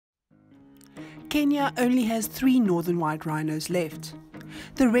Kenya only has 3 northern white rhinos left.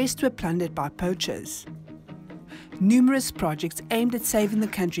 The rest were plundered by poachers. Numerous projects aimed at saving the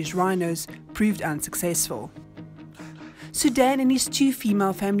country's rhinos proved unsuccessful. Sudan and his 2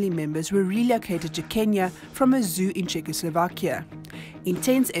 female family members were relocated to Kenya from a zoo in Czechoslovakia.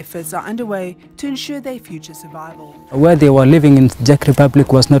 Intense efforts are underway to ensure their future survival. Where they were living in the Czech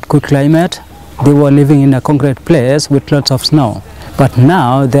Republic was not good climate. They were living in a concrete place with lots of snow. But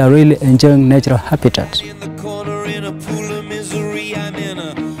now they are really enjoying natural habitat. In the corner in a pool of misery, I'm in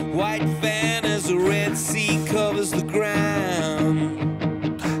a white van as the Red Sea covers the ground.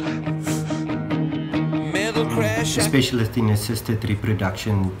 Metal crash. A specialist in assisted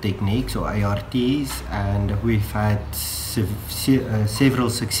reproduction techniques, or ARTs, and we've had several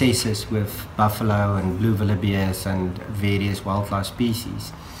successes with buffalo and blue wildebeest and various wildlife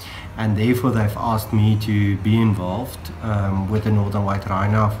species. And therefore they've asked me to be involved with the northern white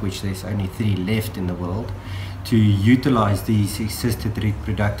rhino, of which there's only 3 left in the world, to utilize these assisted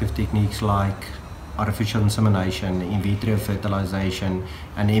reproductive techniques like artificial insemination, in vitro fertilization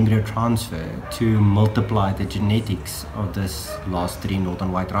and embryo transfer to multiply the genetics of this last 3 northern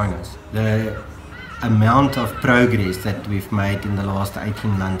white rhinos. The amount of progress that we've made in the last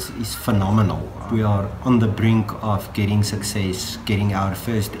 18 months is phenomenal. We are on the brink of getting success, getting our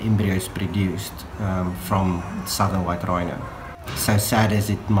first embryos produced from southern white rhino. So sad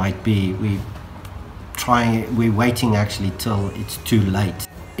as it might be, we're waiting actually till it's too late.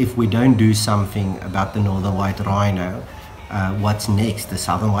 If we don't do something about the northern white rhino, what's next? The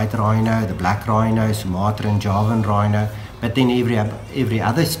southern white rhino, the black rhino, Sumatran, Javan rhino, but then every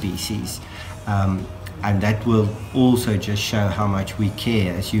other species. And that will also just show how much we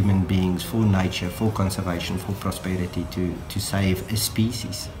care as human beings for nature, for conservation, for prosperity, to save a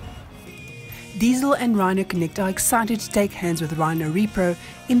species. Diesel and Rhino Connect are excited to take hands with Rhino Repro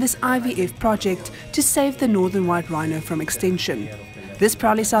in this IVF project to save the northern white rhino from extinction. This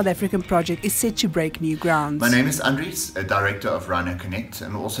proudly South African project is set to break new grounds. My name is Andries, a director of Rhino Connect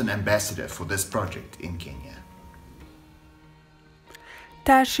and also an ambassador for this project in Kenya.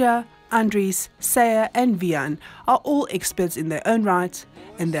 Tasha, Andries, Saya and Vian are all experts in their own right,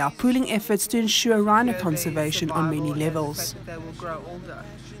 and they are pooling efforts to ensure rhino conservation on many levels. They will grow older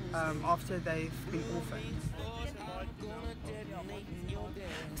after they've been orphaned.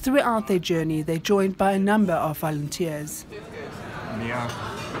 Throughout their journey, they're joined by a number of volunteers.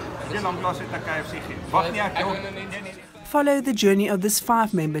 Follow the journey of this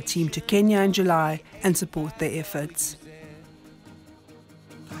 5-member team to Kenya in July and support their efforts.